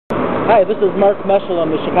Hi, this is Mark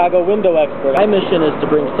Meshulam, the Chicago window expert. My mission is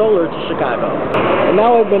to bring solar to Chicago. And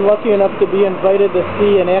now I've been lucky enough to be invited to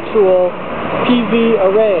see an actual PV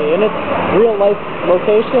array in its real-life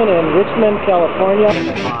location in Richmond, California.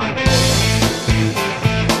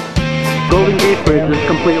 Golden Gate Bridge is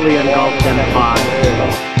completely engulfed in fog.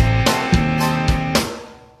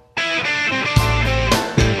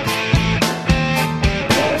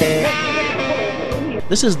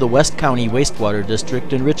 This is the West County Wastewater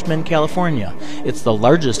District in Richmond, California. It's the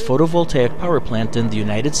largest photovoltaic power plant in the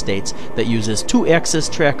United States that uses two-axis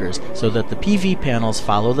trackers so that the PV panels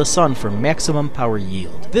follow the sun for maximum power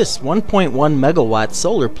yield. This 1.1 megawatt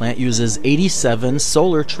solar plant uses 87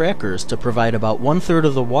 solar trackers to provide about 1/3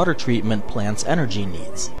 of the water treatment plant's energy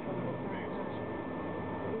needs.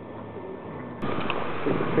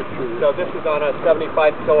 So this is on a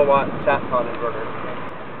 75 kilowatt SATCON inverter.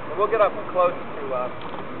 And we'll get up close to,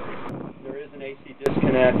 there is an AC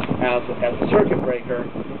disconnect as a circuit breaker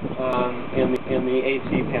in the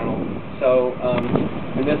AC panel. So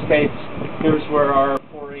in this case, here's where our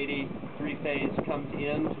 480 three-phase comes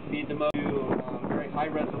in to feed the motor to very high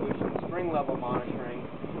resolution spring level monitoring.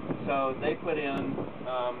 So they put in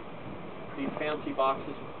these fancy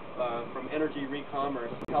boxes from Energy Recom or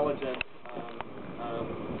intelligent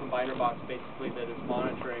combiner box basically that is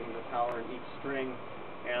monitoring the power in each string,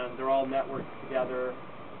 and they're all networked together,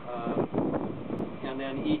 and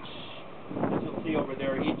then each, as you'll see over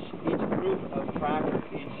there, each group of trackers,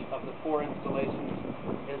 each of the 4 installations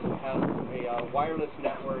has a wireless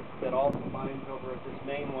network that all combines over this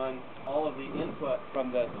main one. All of the input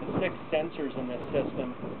from the 6 sensors in this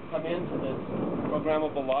system come into this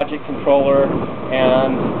programmable logic controller,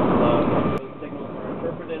 and those signals are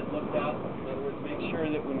interpreted, looked at. In other words, make sure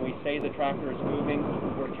that when we say the tracker is moving,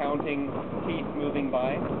 we're counting teeth moving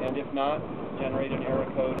by, and if not, generate an error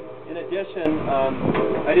code. In addition,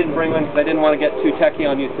 I didn't bring one because I didn't want to get too techie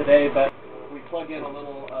on you today, but we plug in a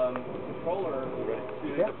little controller to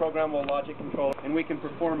the programmable logic controller, and we can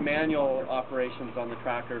perform manual operations on the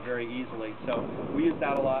tracker very easily. So we use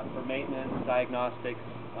that a lot for maintenance, diagnostics,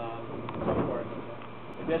 and so forth.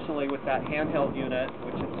 Additionally, with that handheld unit,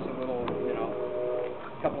 which is a little,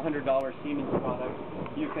 couple $100 Siemens product,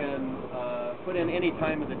 you can put in any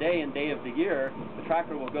time of the day and day of the year. The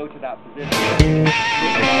tracker will go to that position. The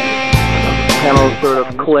panel sort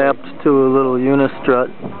of collapsed to a little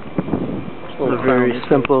unistrut. A very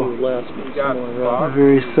simple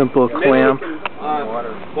clamp.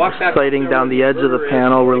 Sighting down the edge of the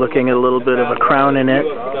panel, we're looking at a little bit of a crown in it.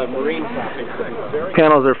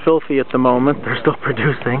 Panels are filthy at the moment. They're still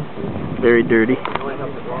producing. Very dirty.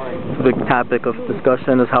 The big topic of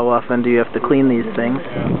discussion is how often do you have to clean these things.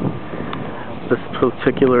 This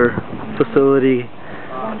particular facility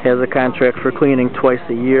has a contract for cleaning twice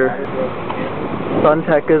a year.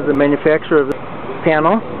 Suntech is the manufacturer of this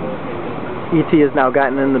panel. ET has now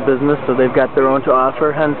gotten in the business, so they've got their own to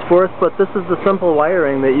offer henceforth, but this is the simple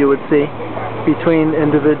wiring that you would see between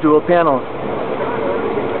individual panels.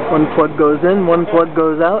 One plug goes in, one plug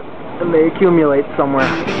goes out, and they accumulate somewhere.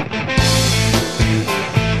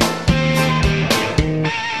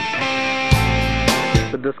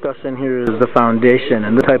 The discussion here is the foundation,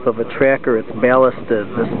 and the type of a tracker, it's ballasted.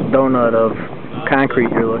 This donut of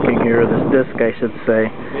concrete you're looking here, this disc I should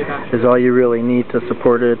say, is all you really need to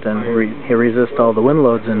support it and resist all the wind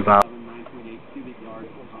loads involved.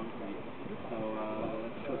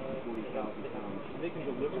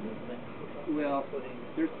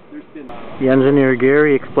 The engineer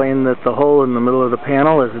Gary explained that the hole in the middle of the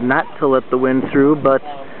panel is not to let the wind through, but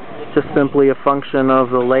just simply a function of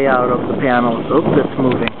the layout of the panels. Oops, it's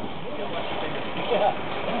moving.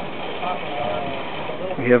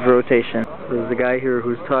 We have rotation. There's a guy here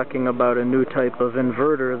who's talking about a new type of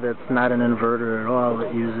inverter that's not an inverter at all.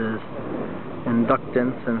 It uses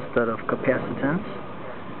inductance instead of capacitance,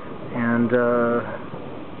 and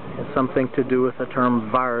has something to do with the term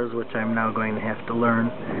VARs, which I'm now going to have to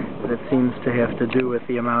learn. But it seems to have to do with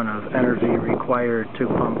the amount of energy required to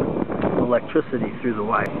pump electricity through the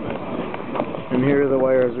wire. And here are the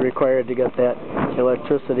wires required to get that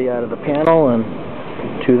electricity out of the panel and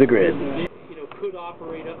to the grid. Could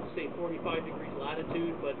operate up to say 45 degrees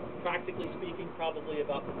latitude, but practically speaking, probably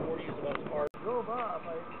about 40 is about as far.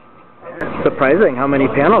 It's surprising how many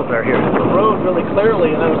panels are here. The road really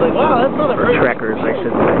clearly, and I was like, wow, that's not a very trackers, I should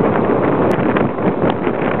say.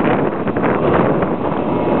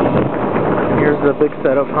 Here's the big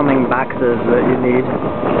set of humming boxes that you need.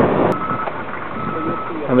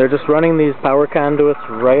 And they're just running these power conduits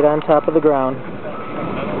right on top of the ground,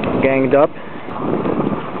 ganged up.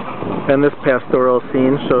 And this pastoral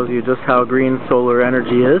scene shows you just how green solar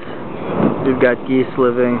energy is. We've got geese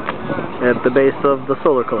living at the base of the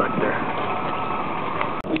solar collector.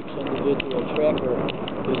 Each individual tracker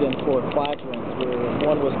is in 4 quadrants, where if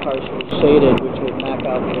one was partially shaded, which would knock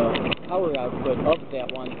out the power output of that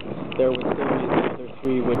one, there would still be the other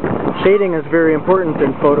 3 would... Shading is very important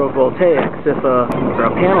in photovoltaics. If a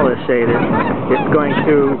panel is shaded, it's going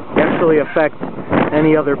to actually affect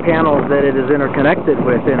any other panels that it is interconnected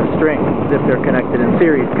with in a string, if they're connected in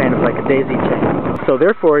series, kind of like a daisy chain. So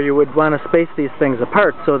therefore you would want to space these things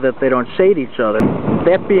apart so that they don't shade each other.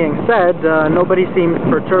 That being said, nobody seems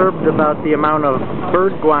perturbed about the amount of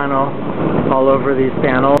bird guano all over these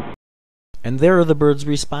panels. And there are the birds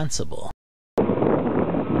responsible.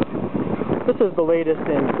 This is the latest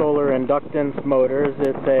in solar inductance motors.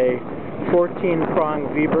 It's a 14-prong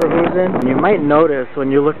Weberhusen. And you might notice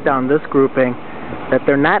when you look down this grouping that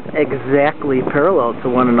they're not exactly parallel to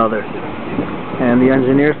one another. And the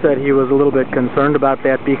engineer said he was a little bit concerned about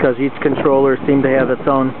that because each controller seemed to have its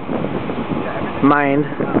own mind.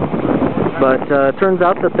 But it turns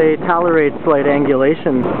out that they tolerate slight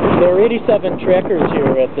angulation. There are 87 trackers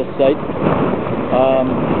here at this site.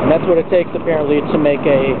 And that's what it takes apparently to make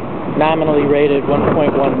a nominally rated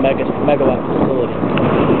 1.1 megawatt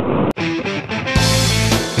facility.